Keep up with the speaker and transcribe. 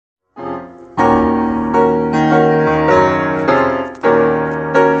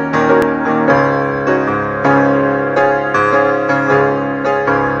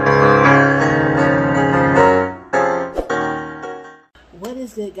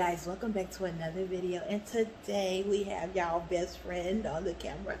guys, welcome back to another video, and today we have y'all best friend on the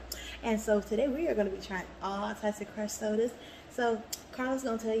camera. And so today we are going to be trying all types of crush sodas. So Carlos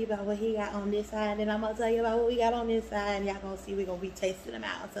gonna tell you about what he got on this side, and I'm gonna tell you about what we got on this side, and y'all gonna see we're gonna be tasting them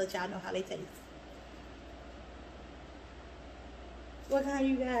out so that y'all know how they taste. What kind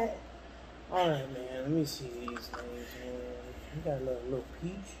you got? Alright, man, let me see these things, man. You got a little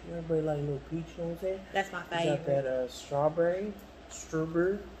peach. Everybody like a little peach, you know what I'm saying? That's my favorite. You got that strawberry,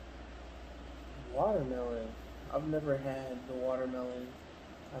 watermelon. I've never had the watermelon.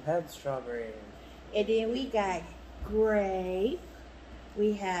 I've had the strawberry. And then we got grape.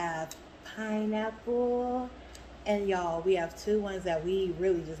 We have pineapple. And y'all, we have two ones that we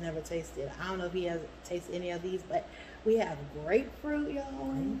really just never tasted. I don't know if he has tasted any of these, but we have grapefruit,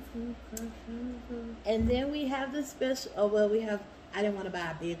 y'all. And then we have the special, I didn't want to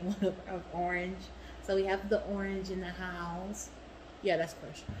buy a big one of orange. So we have the orange in the house. Yeah, that's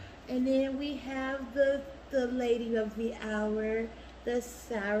crush. And then we have the lady of the hour, the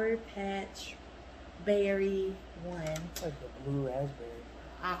Sour Patch Berry one. It's like the blue raspberry.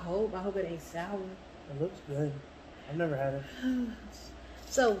 I hope it ain't sour. It looks good. I've never had it.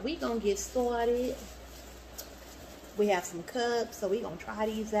 So we gonna get started. We have some cups, so we gonna try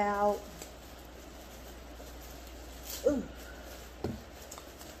these out. Ooh.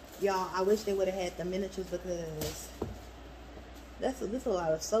 Y'all, I wish they would have had the miniatures because this is a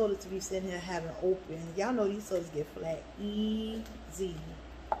lot of soda to be sitting here having open. Y'all know these sodas get flat easy.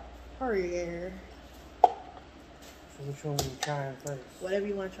 Hurry. So which one are we trying first? Whatever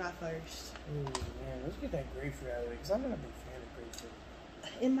you want to try first. Ooh, man, let's get that grapefruit out of it because I'm not a big fan of grapefruit.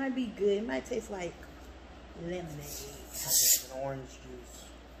 It might be good. It might taste like lemonade. Like an orange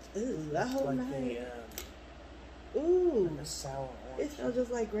juice. Ooh, I hope like not. Like a sour orange. It smells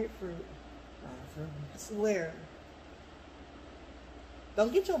just like grapefruit. I swear.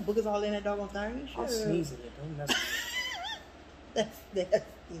 Don't get your boogers all in that doggone thing. I'll sneeze in it. Don't mess with it. That's nasty.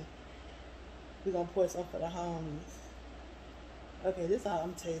 We're gonna pour some for the homies. Okay, this is how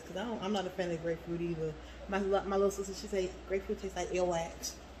I'm tasting because I'm not a fan of grapefruit either. My little sister, she say grapefruit tastes like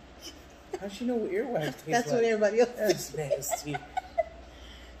earwax. How'd she know what earwax tastes like? That's what everybody else That's nasty.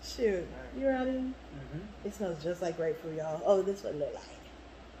 Shoot. You ready? Mm-hmm. It smells just like grapefruit, y'all. Oh, this what it look like.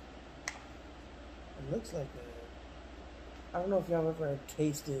 It looks like I don't know if y'all ever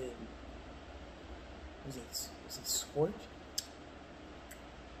tasted. Was it scorch?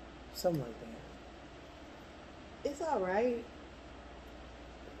 Something like that. It's all right.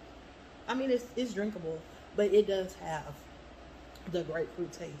 I mean, it's drinkable, but it does have the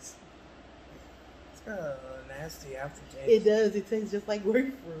grapefruit taste. It's got a nasty aftertaste. It does. It tastes just like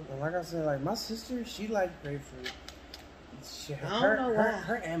grapefruit. And like I said, like my sister, she liked grapefruit. I don't know why.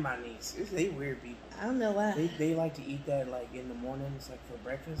 Her and my niece, they weird people. I don't know why. They like to eat that like in the mornings, like for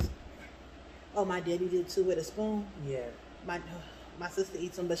breakfast. Oh, my daddy did too with a spoon. Yeah. My sister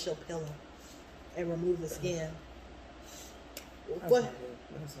eats them, but she'll peel them and remove the skin. That's What? not good.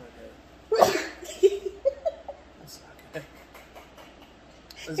 That's not good. That's not good.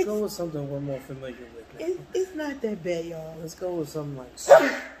 Let's go with something we're more familiar with now. It's not that bad, y'all. Let's go with something like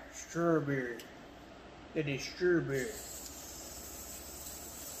strawberry. It is strawberry.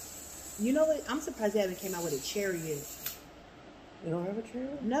 You know what? I'm surprised they haven't came out with a cherry yet. They don't have a cherry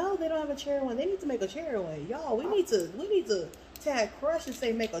one? No, they don't have a cherry one. They need to make a cherry one. Y'all, we need to tag Crush and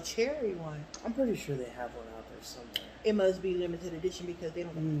say make a cherry one. I'm pretty sure they have one out there somewhere. It must be limited edition because they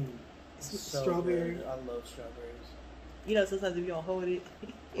don't It's so strawberry. Good. I love strawberries. You know, sometimes if you don't hold it,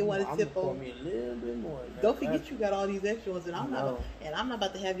 it want to tip over. Me a little bit more. Don't forget you got all these extra ones, and I'm not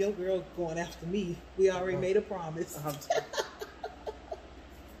about to have your girl going after me. We already made a promise.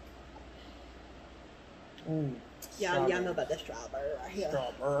 Y'all know about that strawberry right here.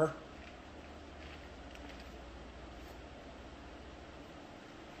 Strawberry.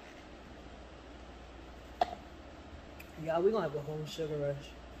 Y'all, we're gonna have a whole sugar rush.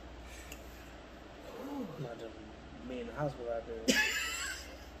 Not just me in the hospital out there.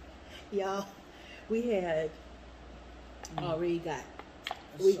 Y'all, we had already got.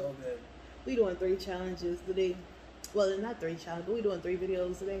 That's so good. We doing 3 challenges today. Well, they're not 3 challenges, but we doing 3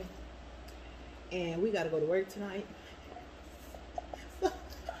 videos today. And we gotta go to work tonight.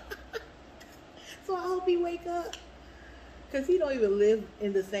 So I hope he wake up. Cause he don't even live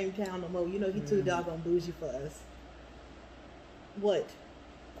in the same town no more. You know, he too doggone bougie for us. What?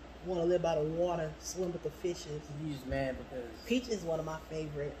 Want to live by the water, swim with the fishes. He's mad because Peach is one of my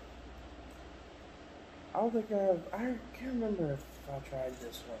favorite. I don't think I can't remember if I tried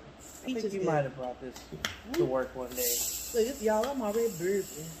this one. Peach I think you might have brought this to work one day. Look, y'all, I'm already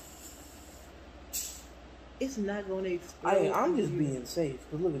burping. It's not going to explode. I'm just being safe.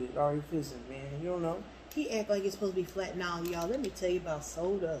 Cause look at it, already fizzing, man. You don't know. He act like it's supposed to be flat. Now, y'all, let me tell you about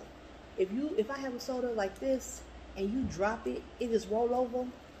soda. If I have a soda like this and you drop it, it just roll over.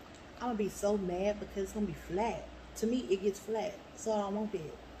 I'm gonna be so mad because it's gonna be flat. To me, it gets flat, so I don't want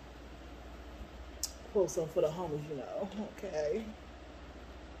it. Pull some for the homies, you know. Okay.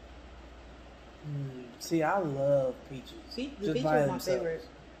 See, I love peaches. The Just peaches by are my themselves. favorite.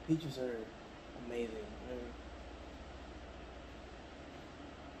 Peaches are amazing.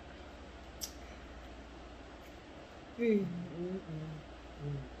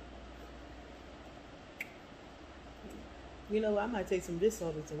 You know, I might take some of this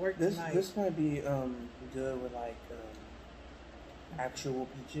soda to work tonight. This might be good with like actual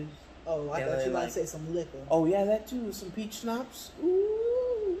peaches. Oh, I thought you might say some liquor. Oh yeah, that too. Some peach schnapps.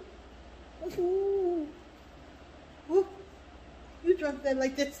 Ooh. Ooh. Ooh. You drunk that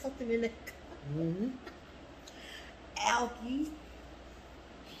like there's something in it. Alky.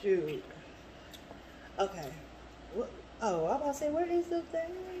 Shoot. Okay. Oh, I'm about to say, where is the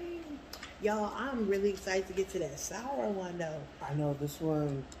thing? Y'all, I'm really excited to get to that sour one though. I know this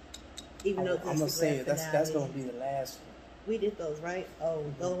one. Even though I'm gonna say it. That's gonna be the last one. We did those, right? Oh,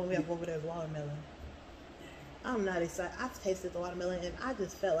 the other one we have over there is watermelon. I'm not excited. I've tasted the watermelon and I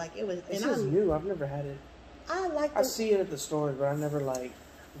just felt like it was. This is new. I've never had it. I see it at the stores, but I never like.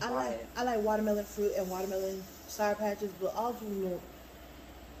 I like watermelon fruit and watermelon Sour Patches, but all of them,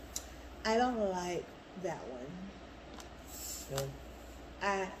 I don't like that one. Yeah.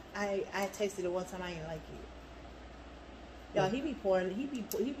 I tasted it one time. I ain't like it. Y'all, he be pouring. He be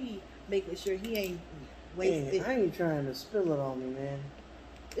making sure he ain't wasted. I ain't trying to spill it on me, man.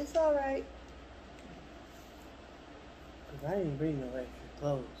 It's all right. Cause I didn't bring no extra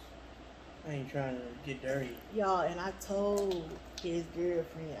clothes. I ain't trying to get dirty. Y'all, and I told his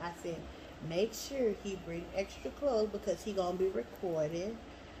girlfriend, I said, make sure he bring extra clothes because he gonna be recording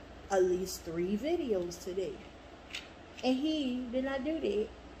at least 3 videos today. And he did not do that.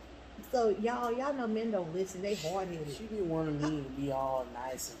 So y'all know men don't listen. They hard-headed. She be wanting me to be all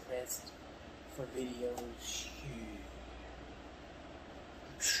nice and pressed for videos.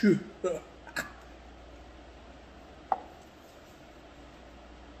 Shoot.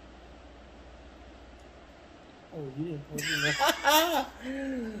 Oh, you didn't put it.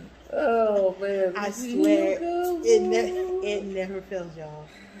 Oh man! I swear, it never fails, y'all.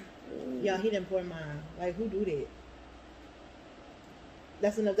 Y'all, he didn't pour mine. Like, who do that?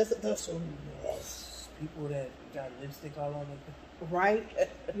 That's enough. That's people that got lipstick all on them. Right?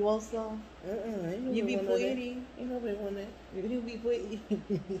 You want some? You be pretty. Ain't nobody want that. You be pretty.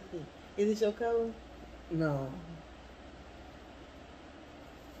 Is it your color? No.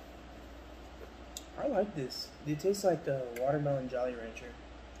 I like this. It tastes like a watermelon Jolly Rancher.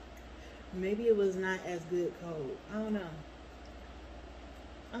 Maybe it was not as good cold. I don't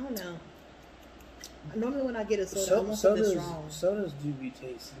know. Normally when I get a soda, I want something strong. Sodas do be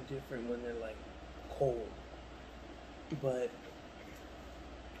tasting different when they're like cold. But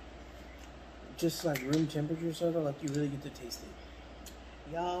just like room temperature soda, like you really get to taste it.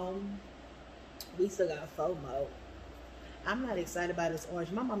 Y'all, we still got FOMO. I'm not excited about this orange.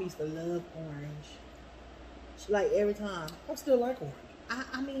 My mom used to love orange. She, like, every time. I still like orange.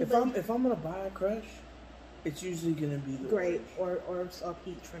 I mean, if I'm gonna buy a crush, it's usually gonna be the grape orange. or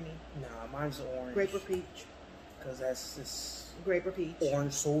peach for me. Nah, mine's orange. Grape or peach. Cause that's just grape or peach.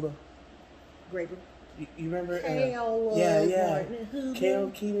 Orange soda. Grape or. You remember? Kale, yeah. Kale,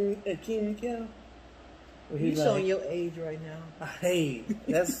 Keenan, Kale. You showing your age right now. Hey,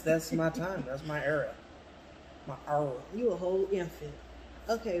 that's my time. That's my era. My era. You a whole infant.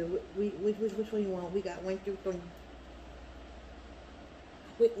 Okay, which one you want? We got 1 through 3.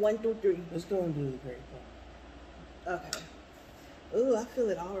 1 through 3. Let's go and do the grape one. Okay. Ooh, I feel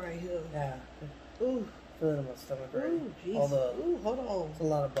it all right here. Yeah. Ooh. Feel it in my stomach right. Ooh, jeez. Ooh, hold on. It's a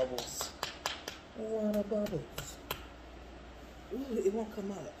lot of bubbles. A lot of bubbles. Ooh, it won't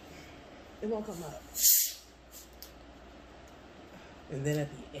come up. It won't come up. And then at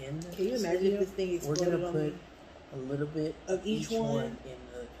the end, can you imagine if this thing exploded? We're gonna put a little bit of each one in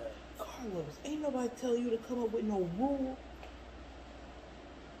the cup. Carlos, ain't nobody tell you to come up with no rule.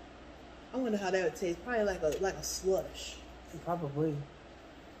 I wonder how that would taste. Probably like a slush. Probably.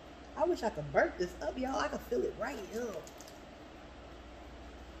 I wish I could burp this up, y'all. I could feel it right here.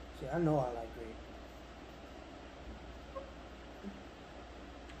 See, I know I like grape.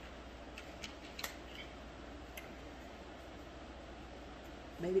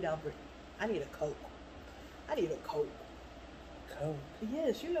 Maybe that'll bring. I need a Coke. Coke.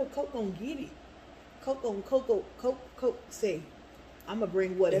 Yes, you know Coke gonna get it. Coke say. I'm gonna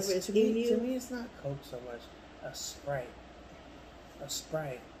bring whatever is in you. To me, it's not Coke so much. A Sprite. A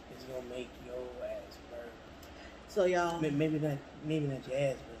Sprite is gonna make your ass burn. So y'all, maybe not your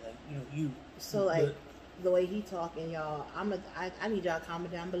ass, but like you. So like the way he talking, y'all, I need y'all to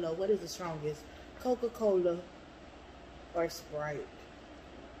comment down below. What is the strongest, Coca-Cola or Sprite?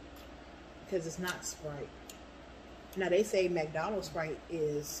 Because it's not Sprite. Now they say McDonald's Sprite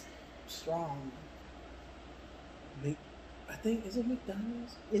is strong. I think, is it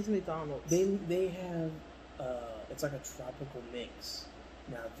McDonald's? It's McDonald's. They have it's like a tropical mix.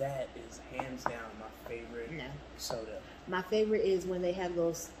 Now that is hands down my favorite soda. My favorite is when they have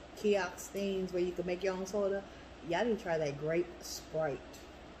those kiosk things where you can make your own soda. Y'all need to try that grape Sprite.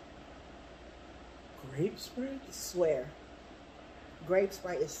 Grape Sprite? I swear. Grape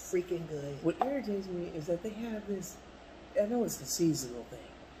Sprite is freaking good. What irritates me is that they have this, I know it's a seasonal thing,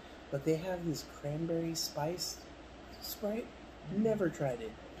 but they have this cranberry spiced Sprite. Never tried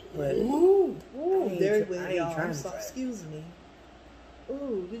it. But ooh, very good, y'all. Excuse me.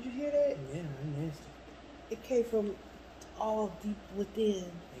 Ooh, did you hear that? Yeah, nasty. It came from all deep within.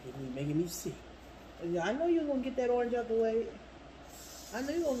 Making me sick. Yeah, I know you're gonna get that orange out the way.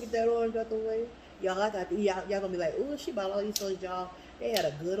 Y'all, y'all gonna be like, ooh, she bought all these sodas, y'all. They had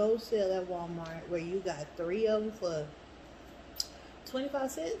a good old sale at Walmart where you got 3 of them for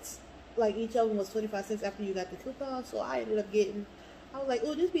 25 cents. Like each of them was 25 cents after you got the coupon. So I ended up getting, I was like,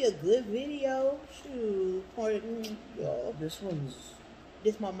 ooh, this be a good video. Shoot. Y'all. This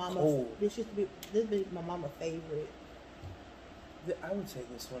my mama. Cold. This be my mama favorite. I would say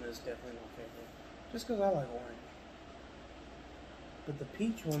this one is definitely my favorite. Just because I like orange. But the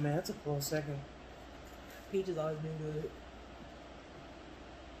peach one, man, that's a close second. Peach has always been good.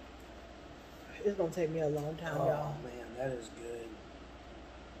 It's gonna take me a long time, y'all. Oh man, that is good.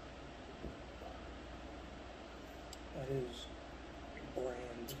 That is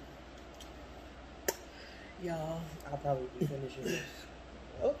brand. Y'all. I'll probably be finishing this.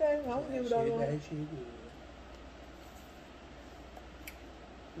 Okay, I'll give it all on. That shit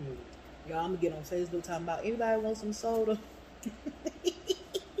good. Y'all, I'm gonna get on Facebook talking about anybody want some soda.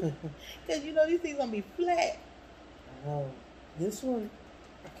 Cause you know these things gonna be flat. This one,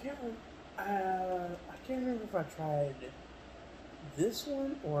 I can't remember if I tried this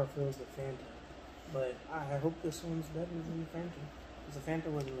one or if it was the Fanta. But I hope this one's better than the Fanta. Because the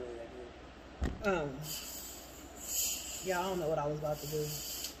Fanta wasn't really that good. Yeah, I don't know what I was about to do.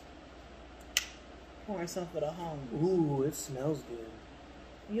 Pouring some for the home. Ooh, it smells good.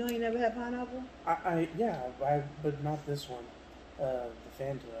 You ain't never had pineapple? But not this one. The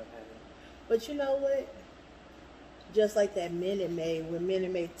Fanta I've had it. But you know what? Just like that Minute Maid, when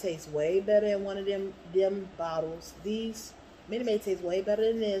Minute Maid tastes way better in one of them bottles. These Minute Maid tastes way better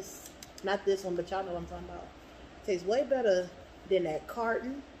than this. Not this one, but y'all know what I'm talking about. Tastes way better than that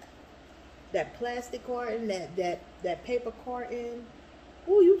carton, that plastic carton, that paper carton.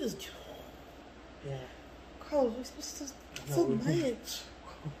 Ooh, you just Carlos, it's just so much.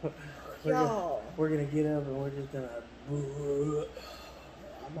 Y'all, we're gonna get up and we're just gonna. Ooh,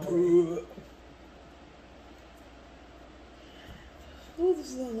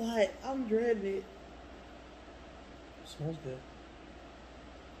 this is a lot. I'm dreading it. Smells good.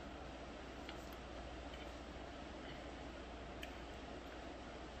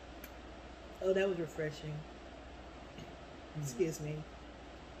 Oh, that was refreshing. Excuse me.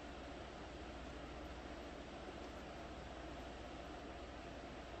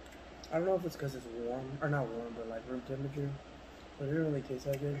 I don't know if it's because it's warm, or not warm, but like room temperature, but it doesn't really taste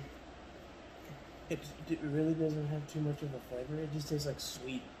that good. It really doesn't have too much of a flavor. It just tastes like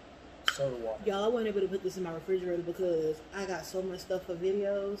sweet soda water. Y'all, I wasn't able to put this in my refrigerator because I got so much stuff for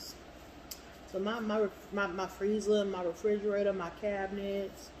videos. So my freezer, my refrigerator, my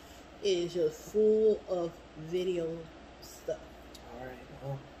cabinets is just full of video stuff. All right,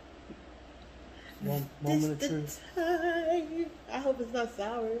 well, moment of truth. Time. I hope it's not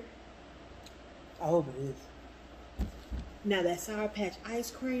sour. I hope it is. Now that Sour Patch ice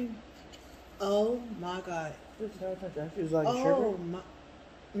cream, oh my god! Sour Patch ice cream is like sugar?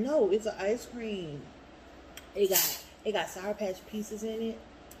 No, it's an ice cream. It got Sour Patch pieces in it.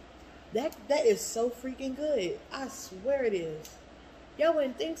 That is so freaking good. I swear it is. Y'all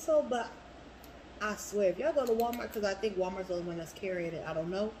wouldn't think so, but I swear if y'all go to Walmart, because I think Walmart's the only one that's carrying it. I don't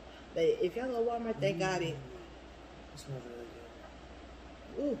know, but if y'all go to Walmart, they got it. It smells really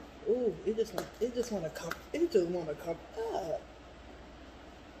good. Ooh, it just want to come up.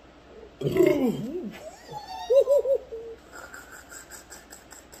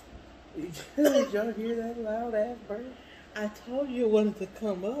 Did y'all hear that loud ass burp? I told you it wanted to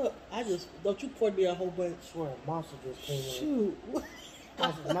come up. I just don't you poured me a whole bunch. I swear, a monster just came in. Shoot.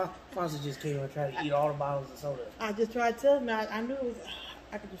 Monster just came in and tried to eat all the bottles of soda. I just tried to tell him. I knew it was.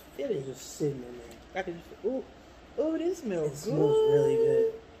 I could just feel It it. was just sitting in there. I could just. Ooh, this smells It good. smells really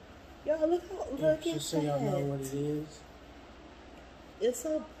good. Y'all look how Yeah, look at just so y'all know what it is. It's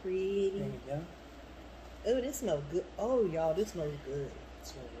so pretty. There you go. Oh, this smells good. Oh, y'all, this smells good. It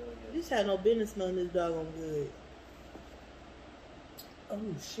smells really good. This had no business smelling this doggone good. Oh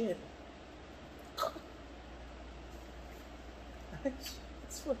shit.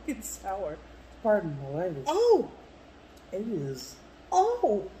 It's fucking sour. Pardon my language. Oh, It is.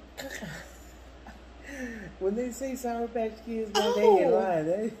 oh. When they say Sour Patch Kids, man, they Oh. ain't lying.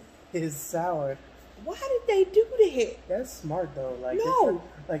 That is sour. Why did they do that? That's smart though. Like, No.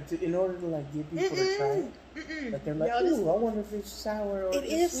 in order to like get people to try it, like they're like, Y'all, ooh, I wonder if it's sour or It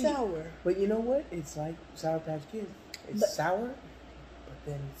it's is sweet. sour. But you know what? It's like Sour Patch Kids. It's But- sour, but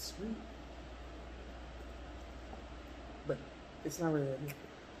then it's sweet. But it's not really that good.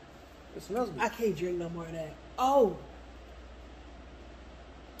 It smells good. I can't drink no more of that. Oh.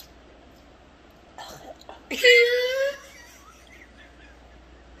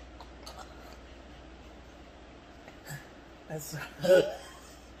 That's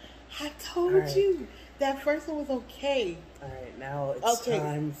I told Alright. you that first one was okay. all right. Now it's Okay.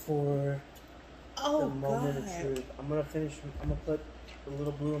 time for Oh the moment of God, truth. I'm gonna finish. I'm gonna put the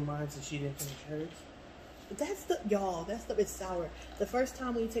little blue in mine since she didn't finish hers. that's the y'all. That stuff is sour. The first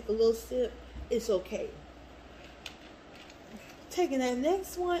time when you take a little sip, it's okay. Taking that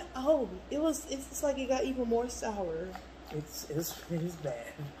next one, oh, it's just like it got even more sour. It is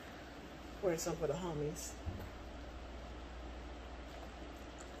bad. Pouring some for the homies.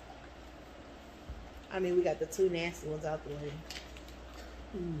 I mean, we got the two nasty ones out the way.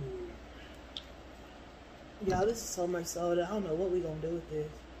 Y'all, this is so much soda. I don't know what we gonna do with this.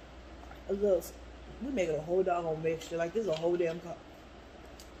 A little, we making a whole doggone mixture. Like this is a whole damn cup.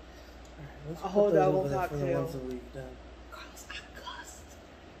 All right, let's A put whole those doggone over there for the cocktail. ones that we've done. Cause I cussed.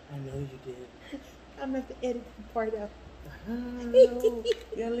 I know you did. I'm gonna have to edit the part out. No, you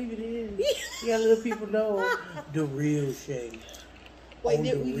gotta leave it in. You gotta let people know the real shade. Wait, On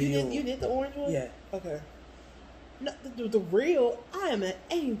the real. you did the orange one? Yeah. Okay. No, the real. I am an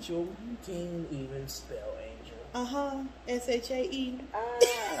angel. You can't even spell angel. SHAE.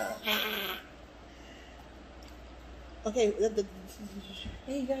 Ah. Okay,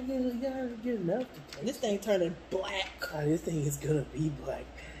 Hey, you gotta get enough to taste. this thing turning black. This thing is gonna be black,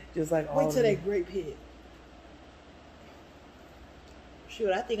 just like all. Wait till the- that grape hit. Shoot,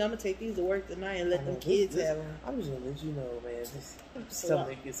 I think I'm gonna take these to work tonight and I let know, them kids this- have them. I'm just gonna let you know, man. This It's a lot.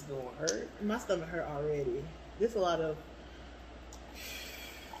 stomach is gonna hurt. My stomach hurt already. There's a lot of.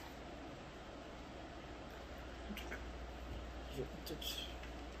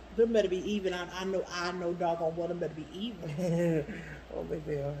 Them better be even. I know doggone well them better be even. Oh, think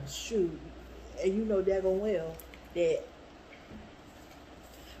they are. Shoot. And you know daggone well that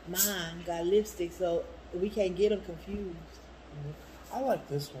mine got lipstick, so we can't get them confused. I like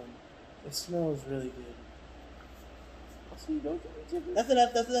this one. It smells really good. See, don't give me That's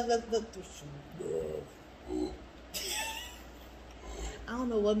enough. That's enough. That's I don't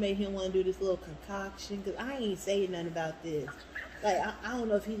know what made him want to do this little concoction, because I ain't saying nothing about this. Like, I don't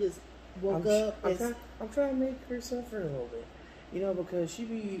know if he just woke up. I'm trying to make her suffer a little bit, you know, because she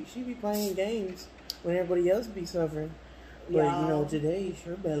be playing games when everybody else be suffering. But you know, Y'all. today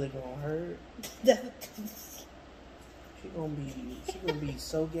her belly gonna hurt. She gonna be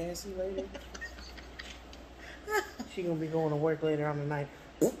so gassy later. She gonna be going to work later on the night.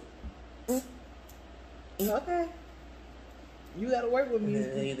 Okay. You gotta work with And me.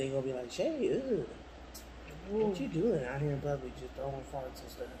 then they gonna be like, Shay, ugh. What you doing out here in public just throwing farts and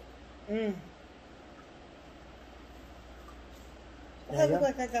stuff? Mm. Now, I look y'all-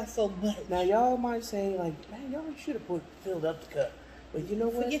 like I got so much. Now y'all might say like, man, y'all should have filled up the cup. But you know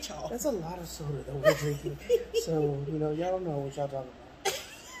what? Forget y'all. That's a lot of soda that we're drinking. So, you know, y'all don't know what y'all talking about.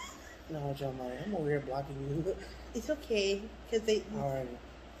 You know what y'all like. I'm over here blocking you. It's okay, because they, Alright.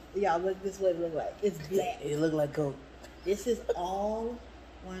 y'all look, this is what it look like. It's black. It looked like Coke. This is all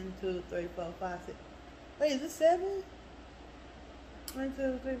 1, 2, 3, 4, 5, 6. Wait, is this 7? 1,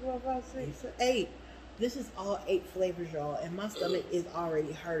 2, 3, 4, 5, 6, 7, 8. This is all 8 flavors, y'all, and my stomach is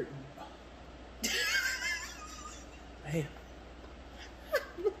already hurting. Man.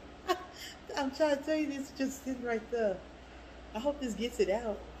 I'm trying to tell you, this is just sitting right there. I hope this gets it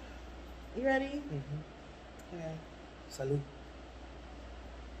out. You ready? Mm-hmm. Okay. Salud.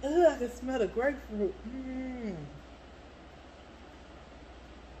 Ugh, I can smell the grapefruit. Mm.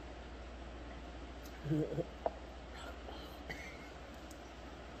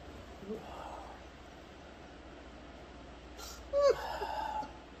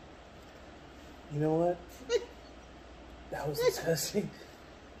 know what? That was disgusting.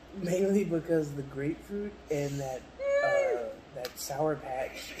 Mainly because the grapefruit and that Sour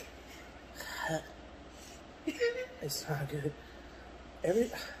Patch. It's not good.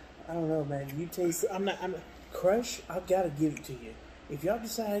 I don't know, man. You taste. I'm Crush. I've got to give it to you. If y'all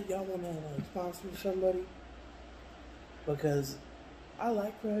decide y'all want to sponsor somebody, because I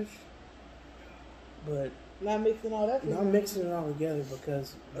like Crush, but not mixing all that. Not mixing it all together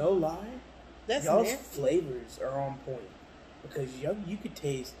because no lie, y'all's flavors are on point. Because you could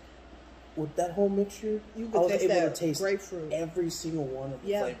taste with that whole mixture. I was able to taste grapefruit, every single one of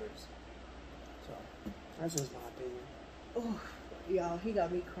the flavors. So that's just my opinion. Oh, y'all, he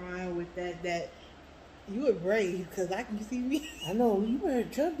got me crying with that. You were brave because I can see me. I know you better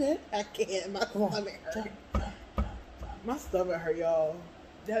jump that. I can't. My stomach hurt. My stomach hurt, y'all.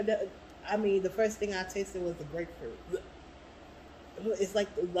 I mean, the first thing I tasted was the grapefruit. It's like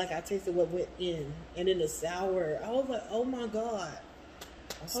I tasted what went in, and then the sour. I was like, oh my god.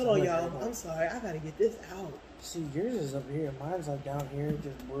 Hold on, y'all. I'm sorry. I gotta get this out. See, yours is up here. Mine's like down here,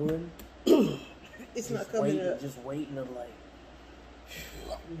 just brewing. It's not coming up. Just waiting to like.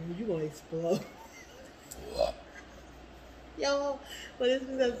 You're gonna explode. Y'all, but this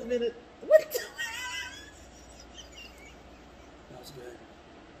has been a. What the? That was good.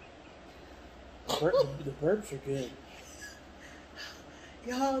 The burps are good.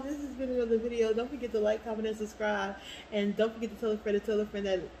 Y'all, this has been another video. Don't forget to like, comment, and subscribe. And don't forget to tell a friend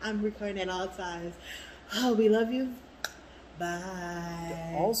that I'm recording at all times. Oh, we love you.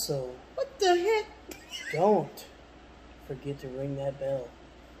 Bye. Also, what the heck? Don't forget to ring that bell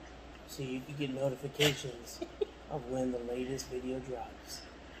so you can get notifications of when the latest video drops.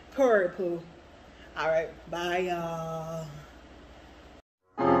 Purr poo. All right. Bye, y'all.